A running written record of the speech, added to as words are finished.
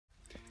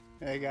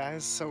Hey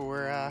guys, so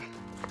we're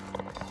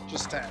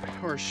just at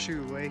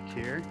Horseshoe Lake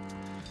here.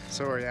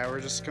 So yeah,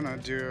 we're just gonna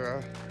do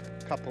a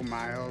couple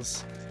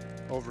miles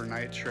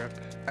overnight trip.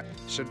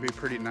 Should be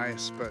pretty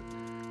nice, but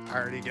I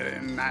already get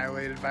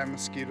annihilated by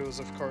mosquitoes,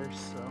 of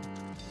course. So,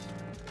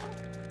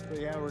 but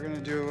yeah, we're gonna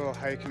do a little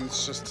hike, and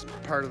it's just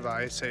part of the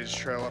Ice Age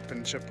Trail up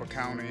in Chippewa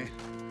County.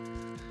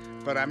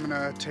 But I'm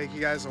gonna take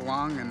you guys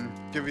along and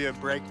give you a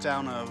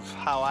breakdown of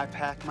how I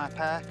pack my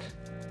pack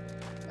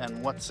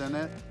and what's in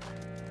it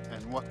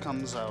and what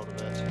comes out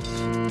of it.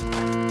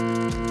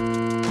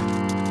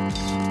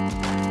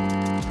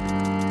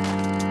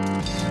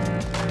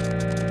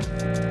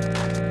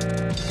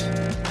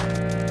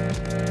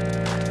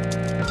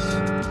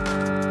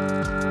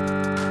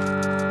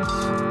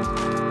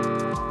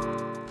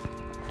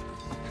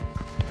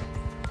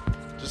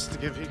 Just to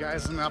give you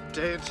guys an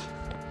update,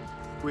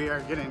 we are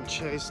getting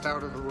chased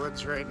out of the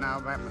woods right now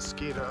by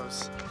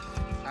mosquitoes.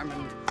 I'm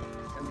in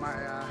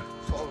my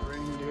full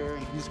rain gear,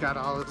 and he's got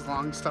all his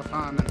long stuff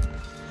on, and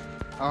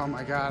oh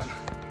my god.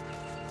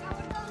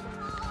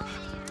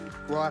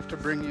 We'll have to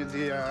bring you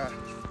the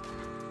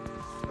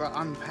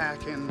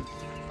unpacking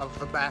of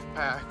the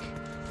backpack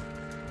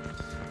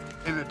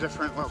in a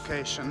different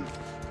location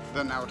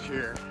than out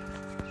here.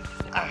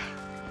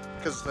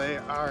 Because they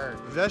are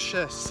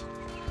vicious.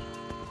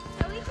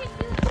 So we should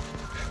do it.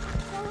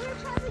 So we're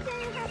probably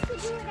gonna have to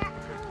do it at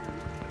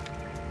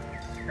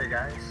home. Hey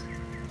guys.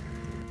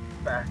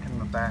 Back in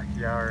the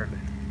backyard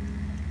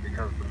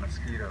because the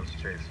mosquitoes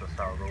chased us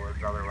out of the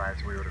woods. Otherwise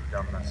we would have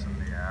done this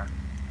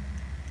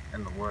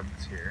in the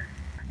woods here.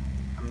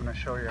 I'm going to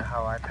show you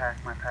how I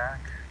pack my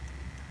pack.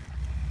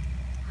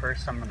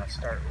 First I'm going to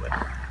start with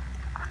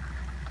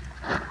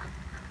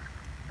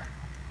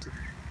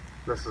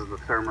this is the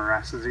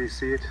Thermarest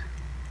Z-seat.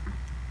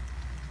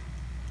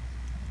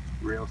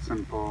 Real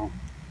simple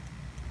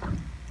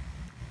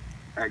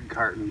egg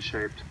carton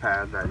shaped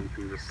pad that you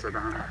can just sit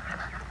on.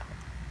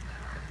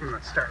 I'm going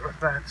to start with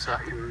that so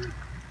I can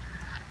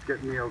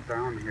get kneeled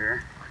down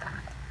here.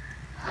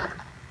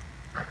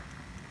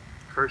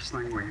 First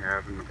thing we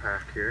have in the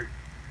pack here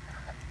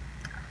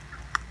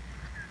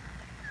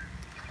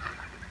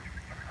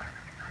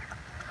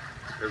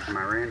is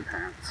my rain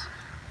pants.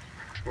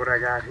 What I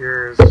got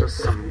here is just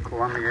some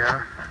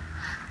Columbia,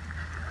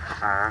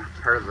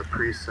 part of the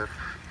PreCip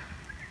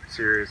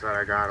series that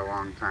I got a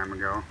long time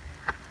ago.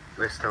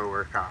 They still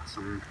work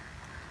awesome.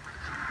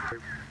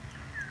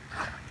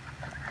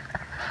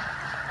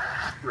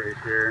 Right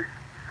here,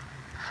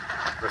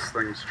 this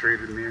thing's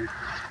treated me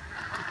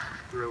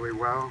really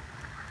well.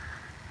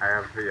 I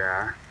have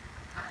the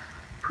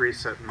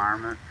PreCip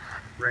Marmot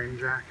rain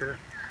jacket,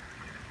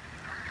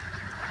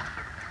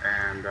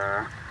 and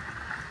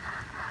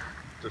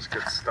just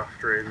gets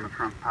stuffed right in the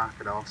front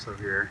pocket also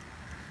here.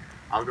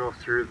 I'll go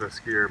through this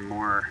gear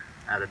more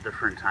at a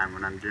different time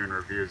when I'm doing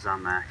reviews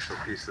on the actual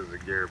pieces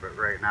of gear, but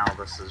right now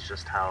this is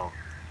just how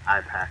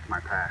I pack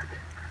my pack.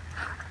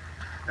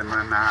 And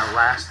then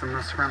last in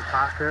this front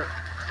pocket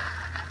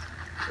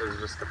is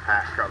just a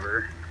pack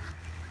cover.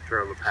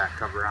 Throw the pack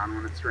cover on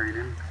when it's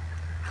raining.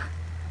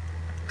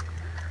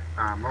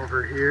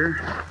 Over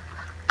here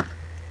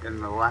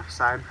in the left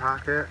side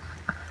pocket,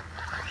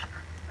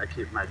 I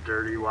keep my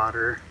dirty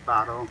water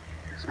bottle,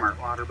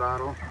 Smartwater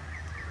bottle,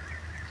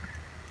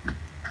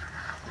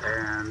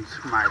 and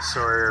my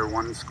Sawyer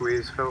 1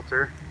 squeeze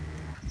filter.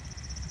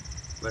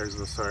 There's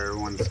the Sawyer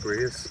 1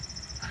 squeeze.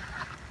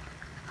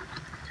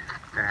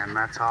 And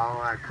that's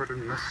all I put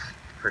in this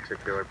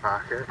particular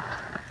pocket.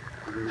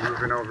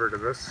 Moving over to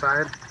this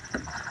side,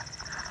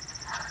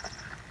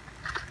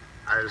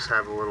 I just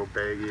have a little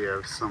baggie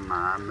of some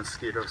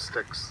mosquito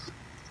sticks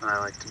that I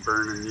like to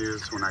burn and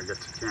use when I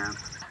get to camp.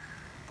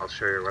 I'll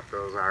show you what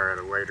those are at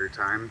a later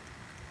time.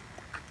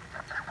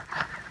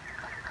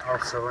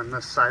 Also in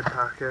this side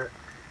pocket,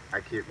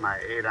 I keep my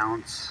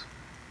 8-ounce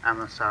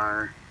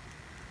MSR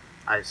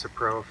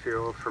IsoPro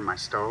fuel for my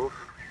stove.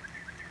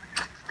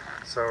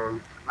 So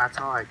that's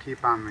all I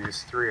keep on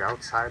these 3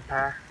 outside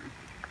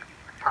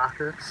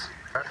pockets.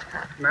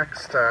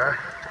 Next,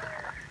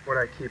 what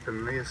I keep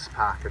in these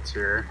pockets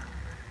here.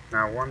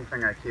 Now, one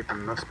thing I keep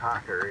in this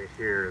pocket right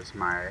here is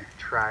my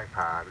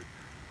tripod.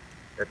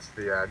 It's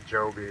the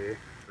Goby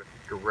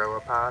Gorilla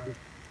Pod,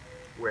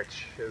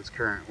 which is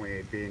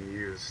currently being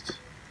used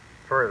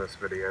for this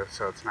video,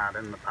 so it's not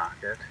in the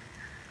pocket.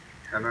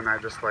 And then I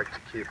just like to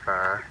keep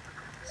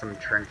some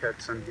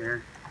trinkets in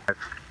here.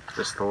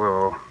 Just a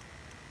little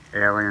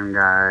alien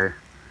guy,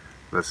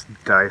 this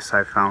dice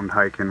I found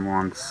hiking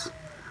once,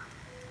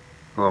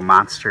 a little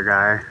monster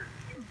guy.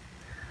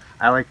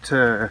 I like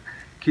to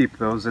keep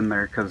those in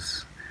there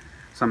because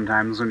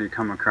sometimes when you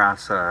come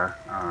across a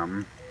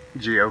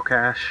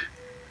geocache,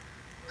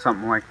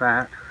 something like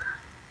that,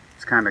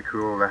 it's kind of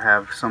cool to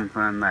have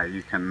something that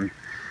you can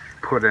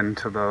put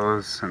into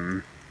those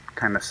and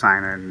kind of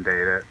sign it and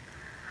date it.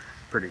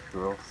 Pretty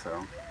cool.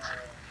 So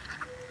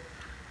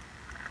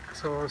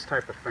those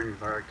type of things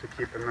I like to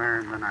keep in there.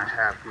 And then I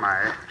have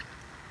my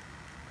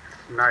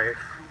knife,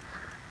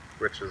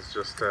 which is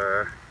just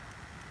a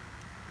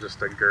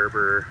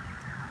Gerber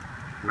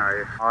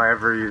knife. All I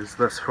ever use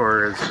this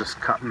for is just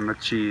cutting the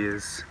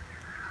cheese.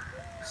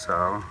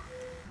 So,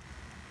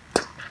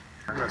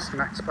 in this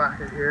next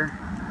pocket here,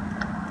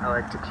 I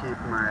like to keep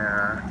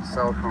my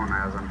cell phone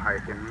as I'm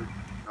hiking.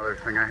 Another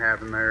thing I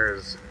have in there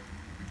is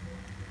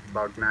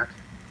bug net.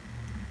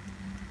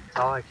 That's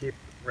all I keep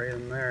right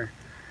in there.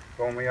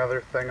 The only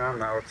other thing on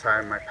the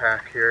outside of my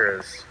pack here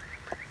is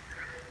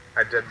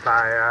I did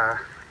buy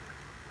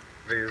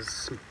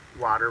these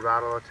water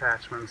bottle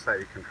attachments that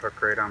you can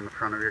hook right on the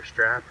front of your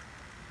strap.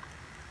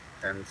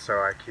 And so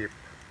I keep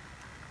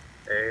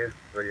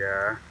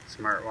the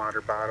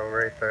Smartwater bottle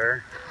right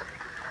there.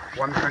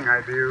 One thing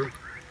I do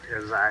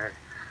is I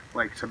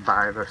like to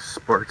buy the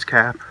sports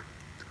cap.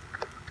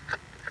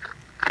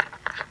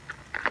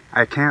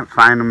 I can't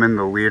find them in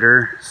the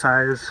liter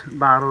size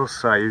bottles,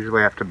 so I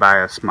usually have to buy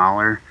a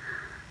smaller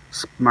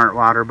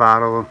Smartwater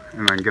bottle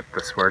and then get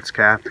the sports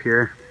cap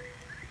here.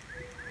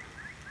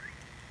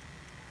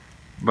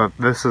 But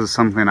this is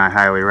something I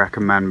highly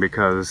recommend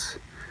because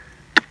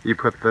you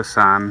put this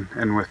on,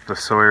 and with the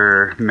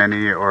Sawyer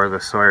Mini or the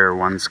Sawyer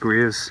 1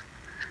 Squeeze,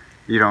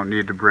 you don't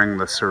need to bring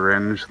the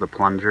syringe, the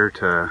plunger,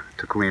 to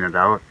clean it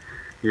out.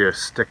 You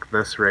just stick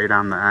this right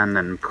on the end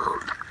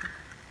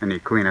and you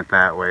clean it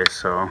that way.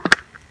 So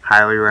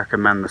highly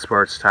recommend the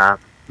sports top.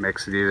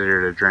 Makes it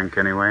easier to drink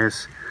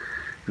anyways.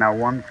 Now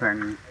one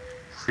thing,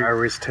 I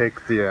always take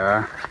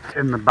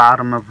in the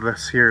bottom of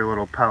this here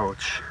little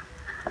pouch,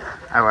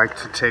 I like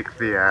to take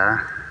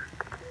the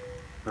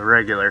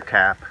regular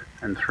cap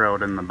and throw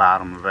it in the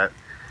bottom of it,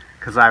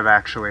 because I've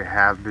actually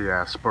had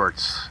the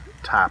sports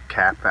top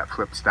cap that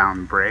flips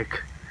down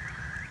break.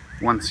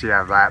 Once you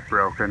have that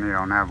broken, you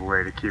don't have a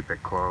way to keep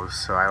it closed,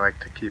 so I like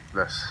to keep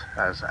this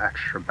as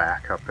extra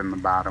backup in the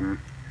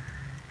bottom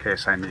in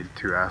case I need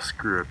to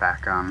screw it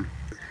back on.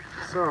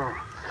 So,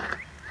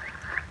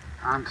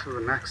 on to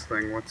the next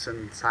thing, what's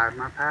inside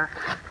my pack.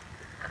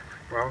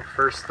 Well,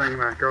 first thing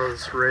that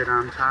goes right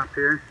on top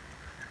here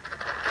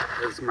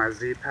is my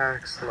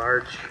Zpacks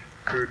large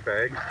food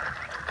bag.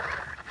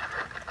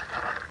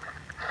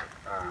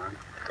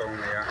 The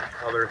only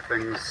other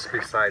things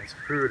besides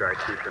food I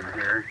keep in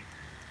here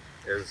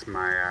is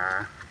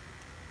my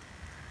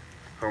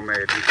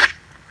homemade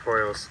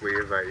foil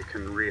sleeve that you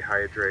can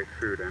rehydrate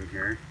food in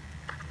here.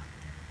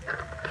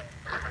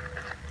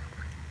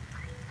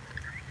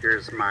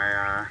 Here's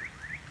my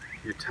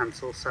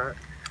utensil set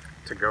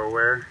to go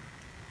wear,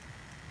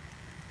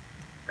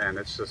 and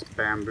it's just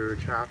bamboo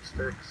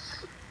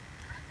chopsticks,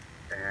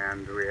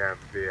 and we have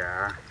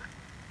the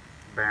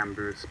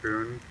bamboo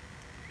spoon,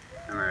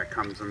 and then it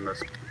comes in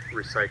this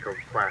recycled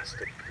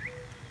plastic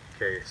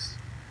case.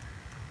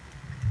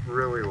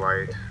 Really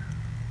light,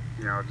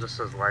 you know, just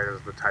as light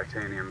as the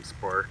titanium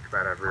spork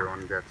that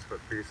everyone gets, but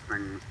these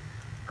things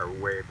are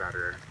way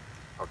better.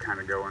 I'll kind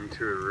of go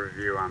into a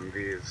review on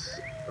these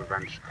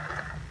eventually.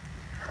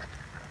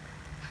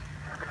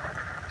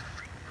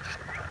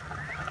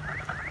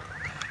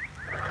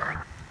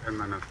 And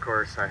then of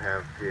course I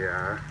have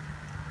the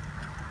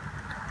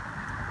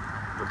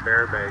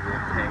bear bag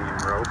hanging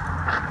rope.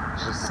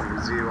 It's just some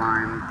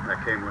Zline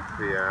that came with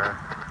the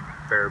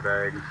bear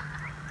bag,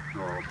 a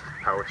little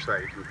pouch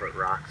that you can put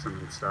rocks in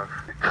and stuff.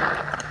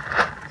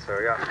 So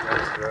yeah,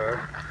 that's the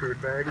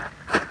food bag.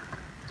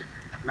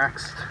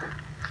 Next,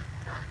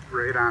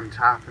 right on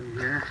top in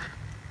here,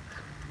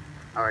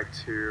 I like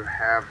to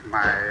have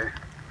my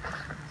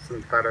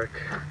synthetic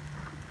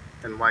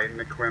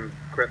Enlightened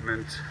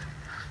Equipment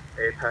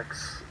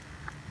Apex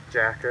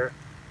jacket.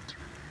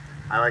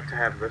 I like to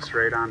have this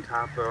right on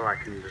top though. I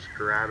can just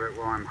grab it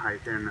while I'm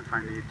hiking if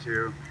I need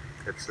to.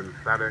 It's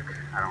synthetic.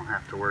 I don't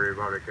have to worry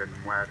about it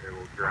getting wet. It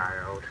will dry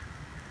out.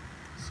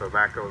 So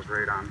that goes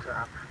right on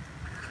top.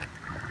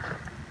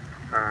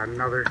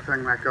 Another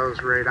thing that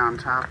goes right on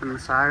top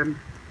inside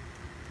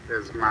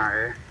is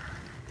my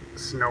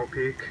Snow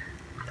Peak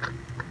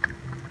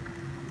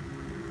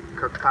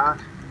cook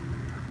pot,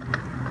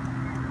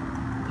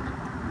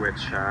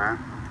 which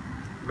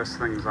this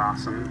thing's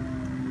awesome.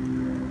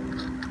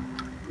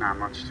 Not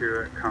much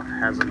to it.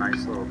 Has a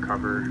nice little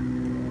cover.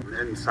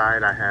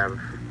 Inside I have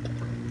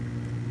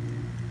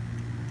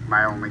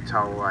my only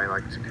towel I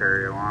like to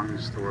carry along,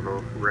 just a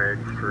little rag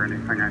for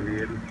anything I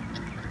need.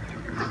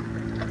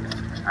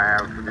 I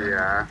have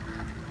the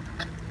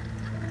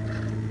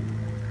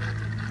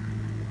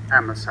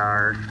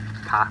MSR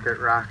Pocket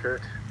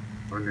Rocket,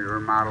 a newer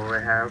model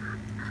they have.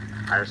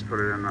 I just put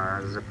it in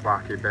a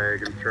Ziploc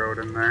bag and throw it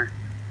in there.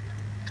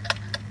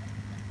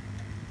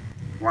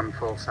 One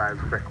full-size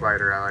quick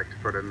lighter I like to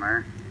put in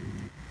there.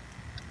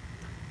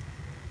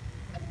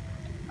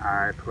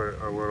 I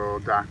put a little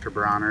Dr.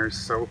 Bronner's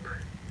soap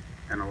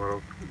in a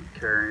little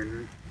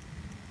carrying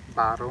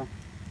bottle,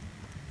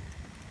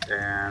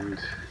 and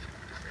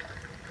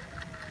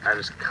I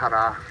just cut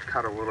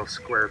a little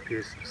square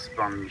piece of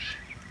sponge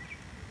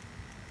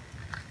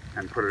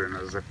and put it in a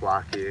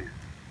Ziploc.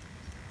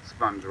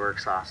 Sponge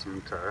works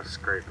awesome to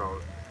scrape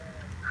out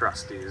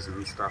crusties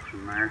and stuff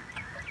in there.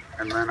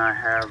 And then I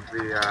have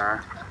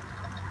the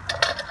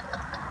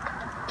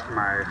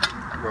my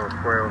little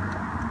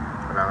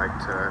that I like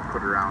to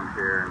put around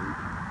here and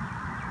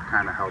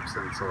kind of helps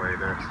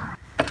insulate it.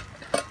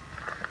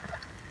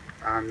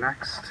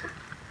 Next,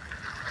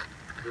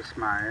 just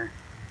my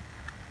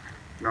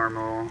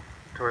normal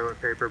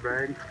toilet paper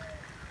bag.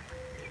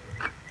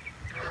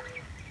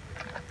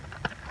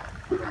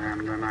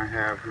 And then I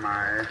have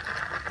my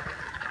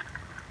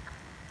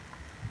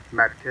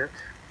med kit,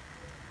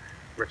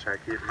 which I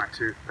keep my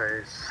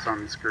toothpaste,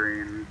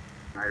 sunscreen,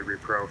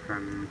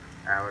 ibuprofen,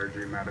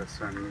 allergy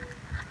medicine,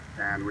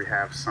 and we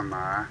have some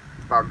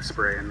bug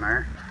spray in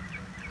there.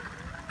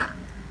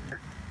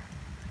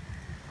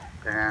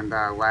 And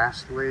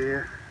lastly,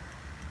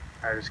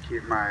 I just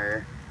keep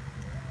their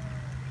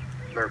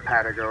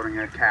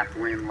Patagonia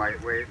Kathleen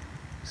Lightweight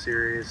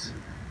series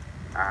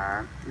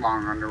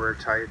long underwear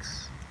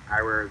tights.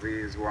 I wear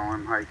these while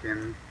I'm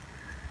hiking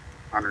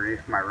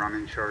underneath my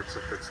running shorts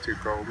if it's too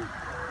cold.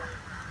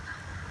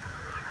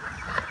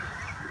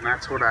 And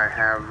that's what I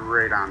have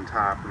right on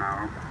top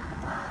now.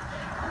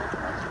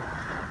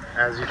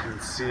 As you can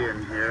see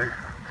in here,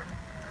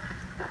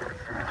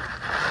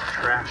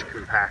 trash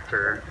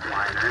compactor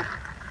liner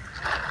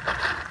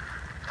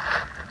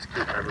to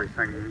keep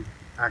everything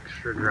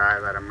extra dry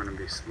that I'm going to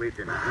be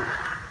sleeping in.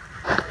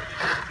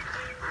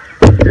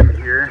 In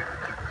here,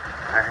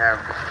 I have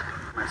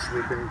my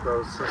sleeping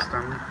clothes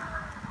system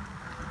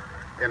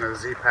in a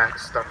Zpacks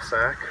stuff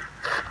sack.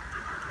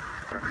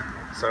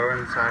 So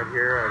inside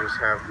here I just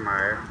have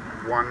my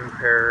one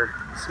pair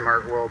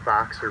Smartwool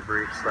boxer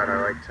briefs that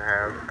I like to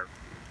have.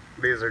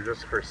 These are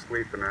just for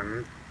sleeping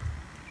in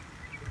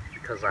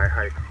because I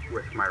hike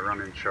with my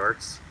running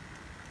shorts.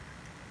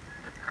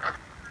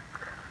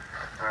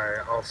 I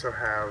also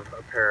have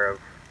a pair of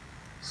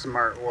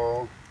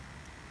Smartwool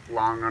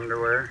long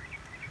underwear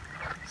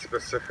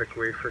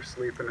specifically for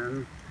sleeping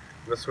in.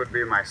 This would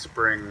be my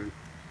spring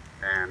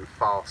and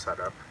fall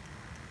setup,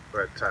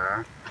 but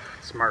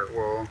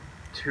Smartwool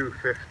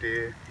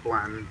 250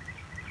 blend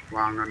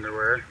long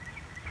underwear.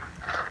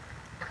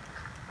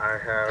 I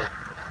have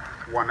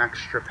one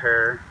extra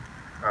pair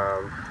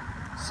of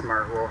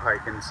Smartwool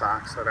hiking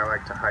socks that I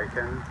like to hike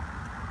in.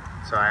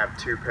 So I have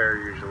two pair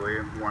usually,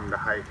 one to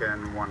hike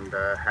in, one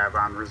to have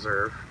on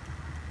reserve.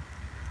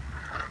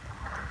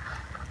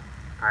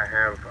 I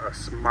have a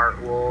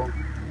Smartwool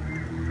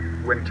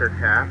winter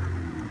cap.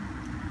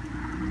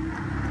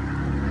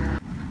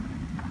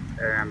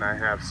 And I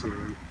have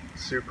some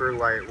super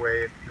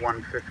lightweight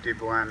 150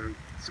 blend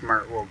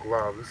Smartwool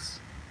gloves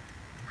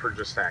for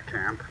just at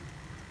camp.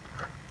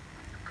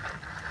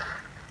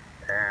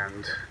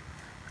 And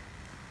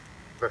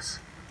this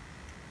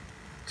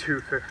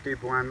 250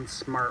 blend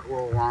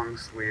Smartwool long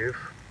sleeve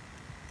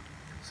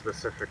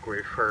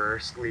specifically for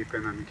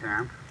sleeping in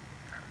camp.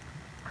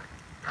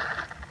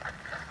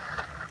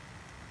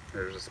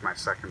 There's just my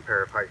second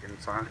pair of hiking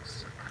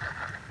socks.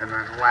 And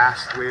then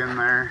lastly in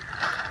there,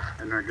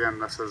 and again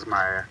this is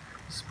my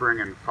spring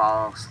and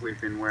fall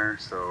sleeping wear,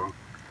 so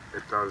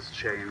it does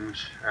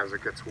change as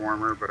it gets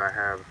warmer, but I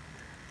have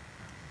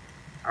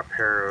a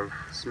pair of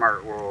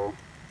Smartwool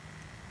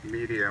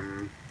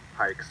medium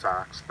hike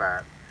socks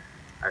that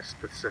I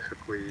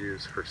specifically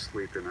use for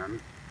sleeping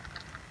in.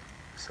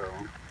 So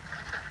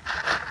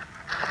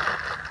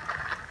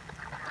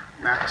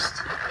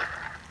next,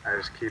 I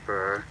just keep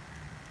a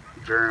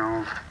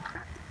journal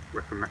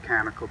with a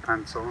mechanical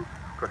pencil,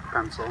 quick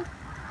pencil,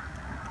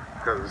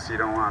 because you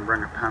don't want to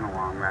bring a pen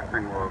along. That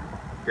thing will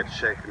get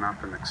shaken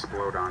up and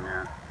explode on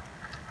you.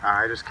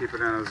 I just keep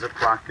it in a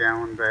Ziploc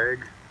gallon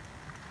bag,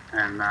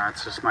 and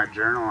it's just my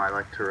journal I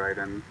like to write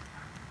in.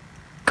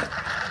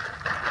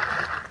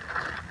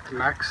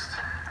 Next,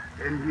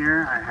 in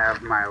here I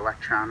have my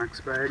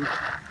electronics bag.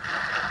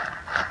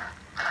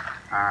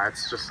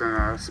 It's just in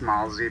a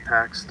small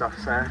Zpacks stuff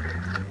sack.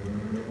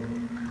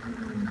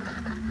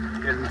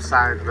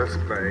 Inside this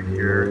bag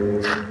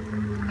here,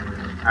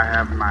 I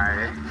have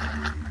my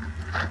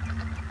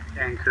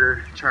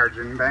Anchor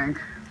charging bank.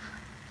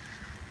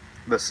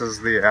 This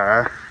is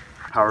the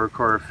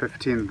PowerCore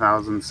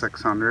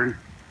 15600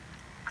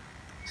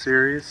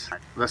 series.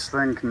 This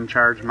thing can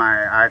charge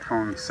my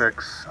iPhone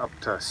 6 up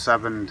to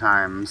 7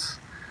 times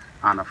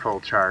on a full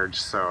charge,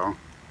 so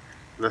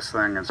this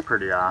thing is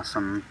pretty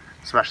awesome.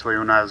 Especially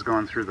when I was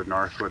going through the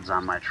Northwoods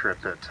on my trip,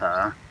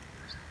 I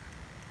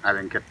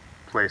didn't get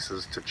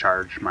places to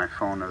charge my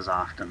phone as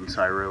often,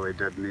 so I really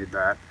did need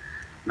that.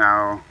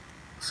 Now,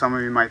 some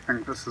of you might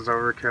think this is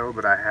overkill,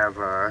 but I have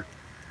a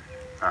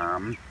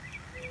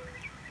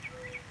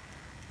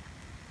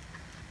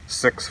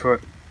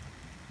 6-foot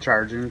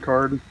charging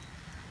cord.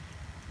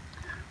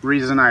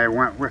 Reason I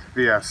went with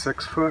the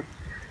 6-foot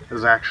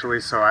is actually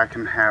so I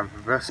can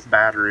have this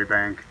battery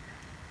bank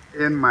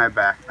in my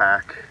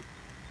backpack,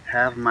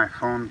 have my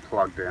phone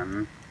plugged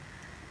in,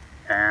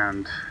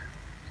 and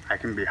I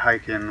can be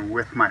hiking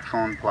with my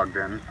phone plugged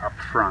in up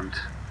front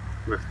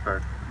with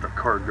the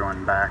cord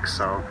going back.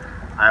 So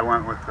I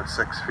went with the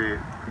 6 feet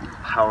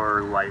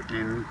power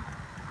lightning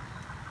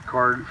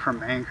cord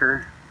from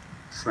Anchor.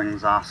 This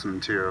thing's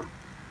awesome too.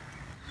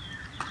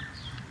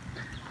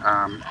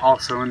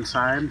 Also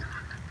inside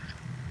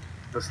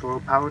this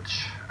little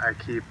pouch, I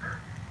keep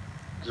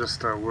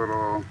just a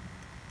little,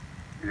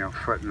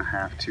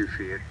 1.5 to 2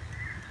 feet.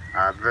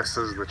 This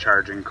is the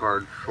charging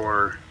cord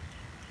for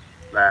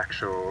the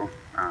actual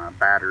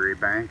battery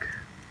bank.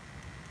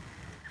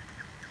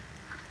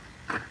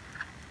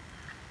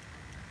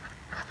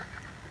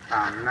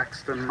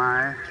 Next in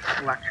my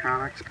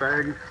electronics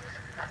bag,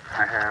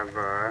 I have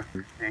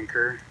an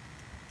Anchor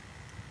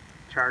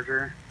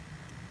charger.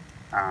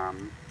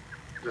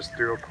 Just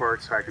dual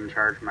port so I can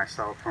charge my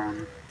cell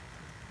phone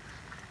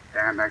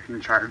and I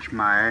can charge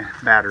my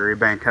battery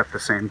bank at the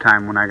same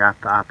time when I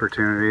got the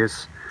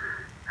opportunities.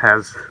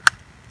 Has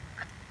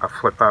a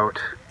flip out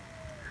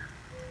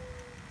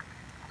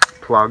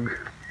plug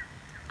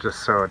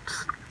just so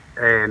it's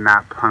A,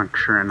 not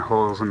puncturing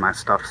holes in my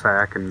stuff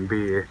sack, and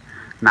B,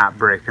 not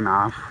breaking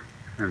off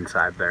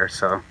inside there.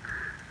 So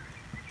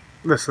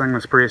this thing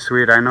was pretty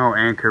sweet. I know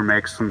Anchor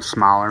makes some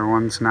smaller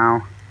ones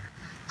now.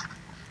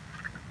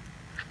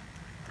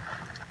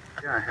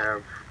 I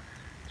have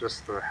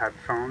just the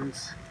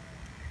headphones,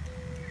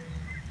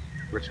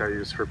 which I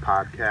use for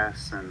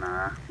podcasts and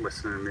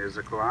listening to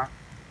music a lot.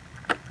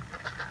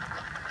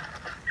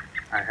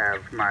 I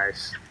have my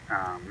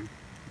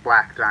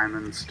Black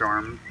Diamond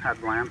Storm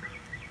headlamp.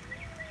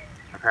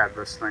 I've had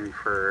this thing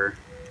for,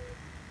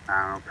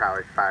 I don't know,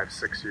 probably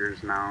 5-6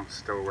 years now.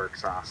 Still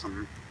works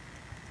awesome.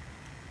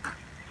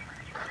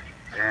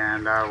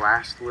 And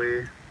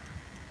lastly,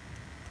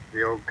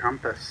 the old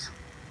compass.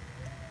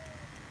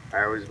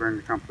 I always bring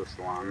the compass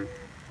along,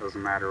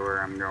 doesn't matter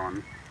where I'm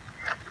going.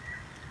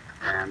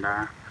 And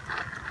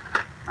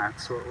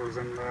that's what was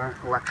in the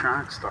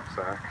electronic stuff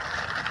sack.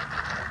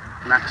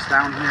 Next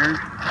down here,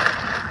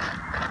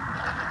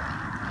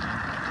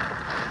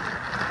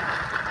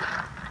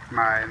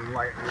 my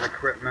Enlightened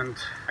Equipment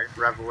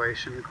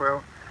Revelation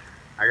quilt.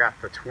 I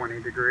got the 20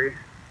 degree,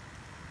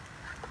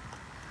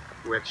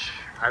 which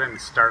I didn't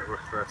start with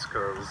this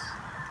because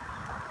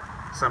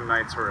some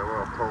nights were a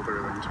little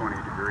colder than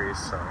 20 degrees,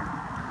 so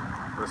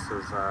this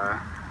is,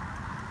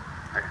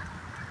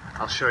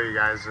 I'll show you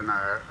guys in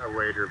a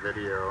later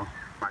video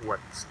what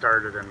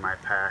started in my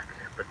pack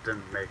but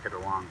didn't make it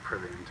along for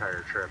the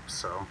entire trip,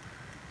 so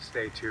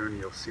stay tuned,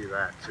 you'll see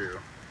that too.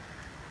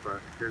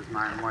 But here's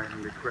my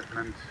Enlightened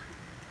Equipment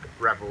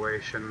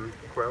Revelation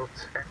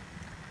quilt.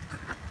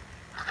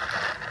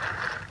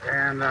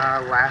 And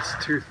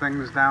last two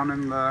things down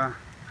in the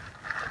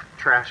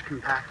trash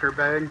compactor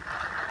bag,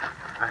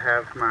 I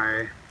have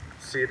my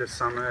Sea to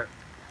Summit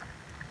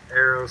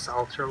Aeros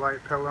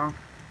Ultralight pillow.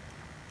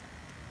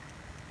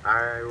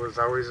 I was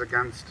always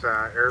against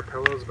air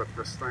pillows, but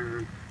this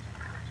thing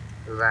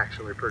is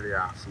actually pretty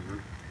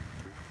awesome.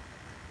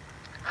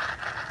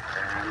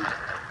 And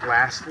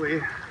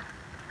lastly,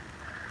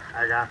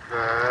 I got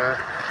the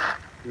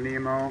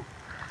Nemo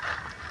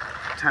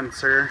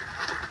Tensor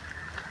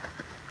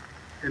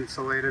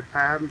insulated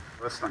pad.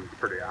 This thing's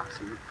pretty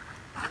awesome.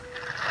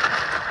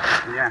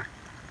 And yeah,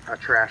 a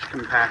trash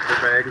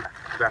compactor bag.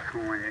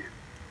 Definitely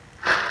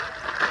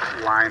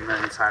line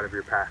the inside of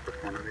your pack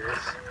with one of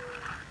these.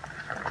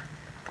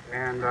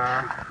 And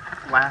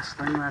last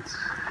thing that's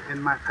in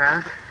my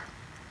pack,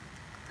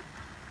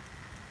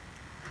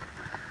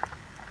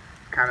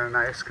 kind of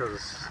nice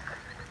because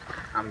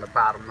on the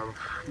bottom of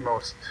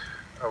most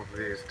of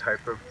these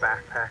type of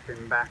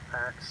backpacking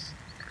backpacks,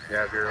 you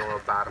have your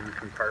little bottom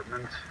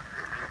compartment,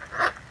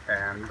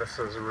 and this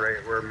is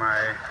right where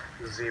my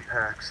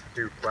Zpacks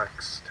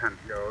duplex tent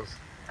goes.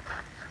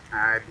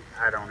 I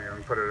don't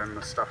even put it in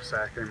the stuff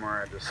sack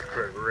anymore. I just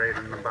put it right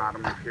in the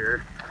bottom of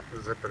here,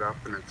 zip it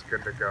up, and it's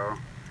good to go.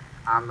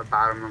 On the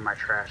bottom of my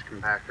trash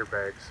compactor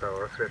bag,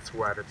 so if it's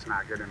wet, it's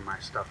not getting my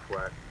stuff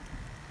wet.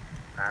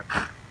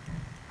 That's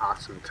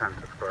awesome tent,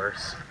 of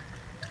course.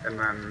 And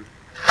then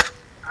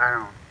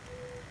I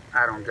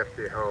don't get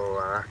the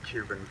whole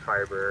Cuban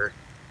fiber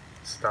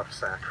stuff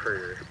sack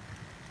for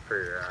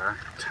your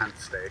tent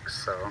stakes,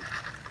 so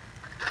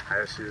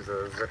I just use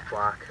a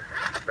Ziploc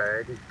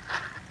bag.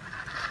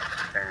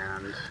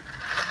 And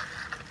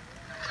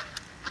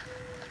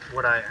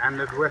what I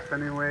ended with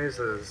anyways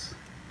is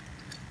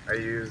I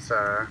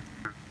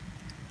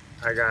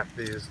got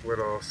these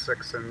little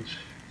 6-inch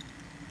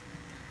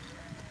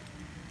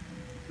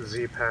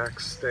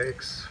Zpacks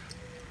stakes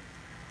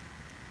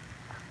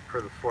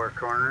for the 4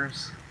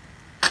 corners,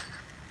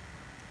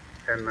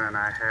 and then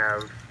I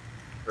have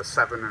the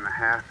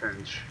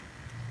 7.5-inch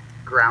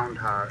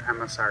groundhog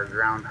MSR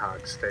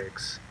groundhog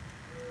stakes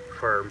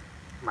for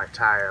my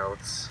tie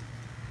outs.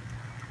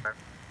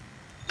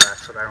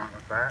 That's what I went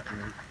with that,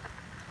 and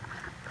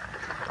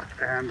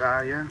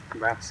yeah,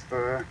 that's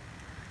the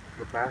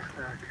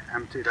backpack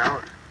emptied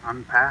out,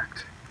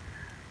 unpacked.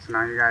 So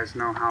now you guys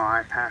know how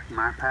I pack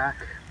my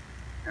pack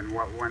and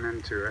what went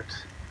into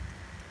it.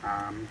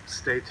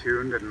 Stay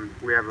tuned, and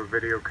we have a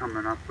video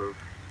coming up of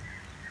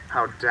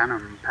how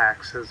Denim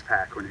packs his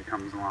pack when he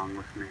comes along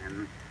with me,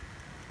 and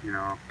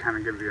kind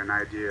of give you an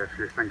idea if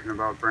you're thinking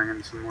about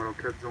bringing some little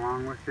kids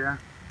along with you.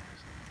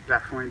 It's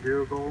definitely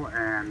doable,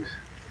 and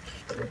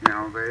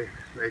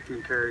they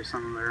can carry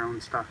some of their own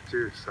stuff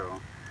too, so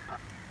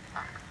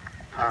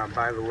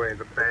By the way,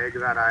 the bag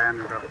that I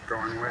ended up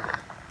going with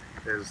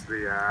is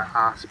the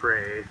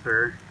Osprey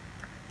Aether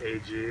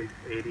AG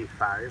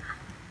 85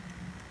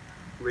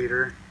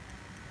 liter.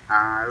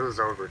 It was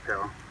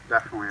overkill,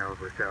 definitely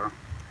overkill.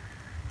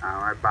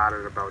 I bought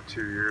it about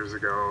 2 years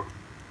ago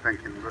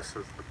thinking this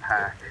is the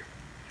pack,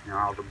 you know,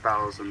 all the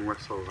bells and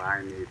whistles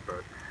I need,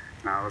 but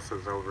no, this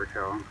is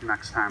overkill.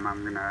 Next time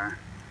I'm gonna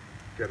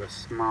get a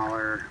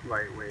smaller,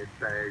 lightweight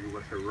bag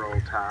with a roll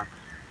top.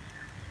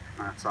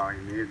 That's all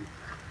you need.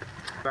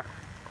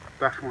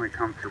 Definitely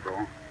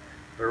comfortable.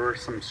 There were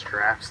some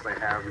straps they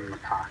have in the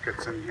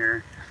pockets in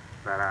here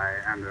that I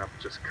ended up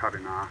just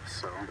cutting off,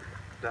 so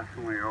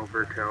definitely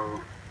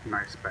overkill.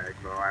 Nice bag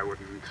though. I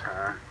wouldn't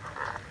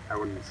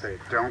say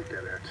don't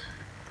get it.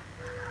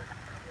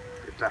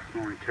 It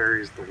definitely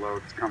carries the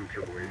loads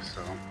comfortably,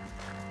 so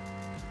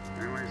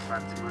anyways,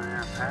 that's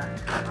my pack,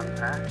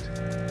 Unpacked.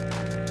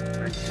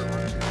 Thanks for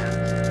watching,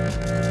 guys.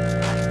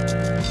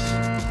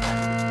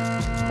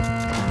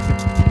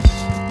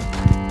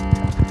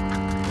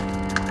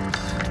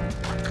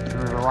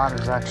 The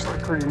water's actually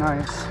pretty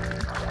nice.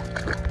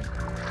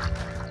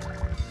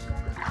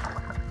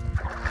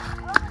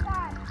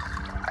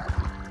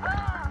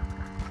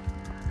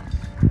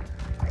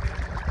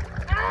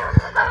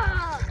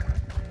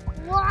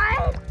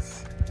 What?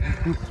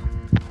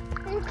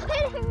 You're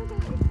kidding me.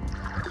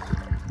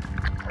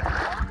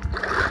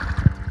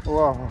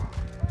 Whoa.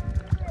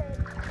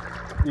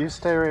 You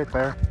stay right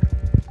there.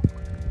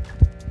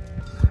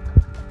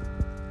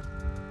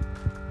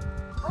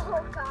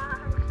 Oh God.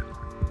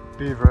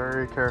 Be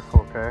very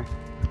careful, okay?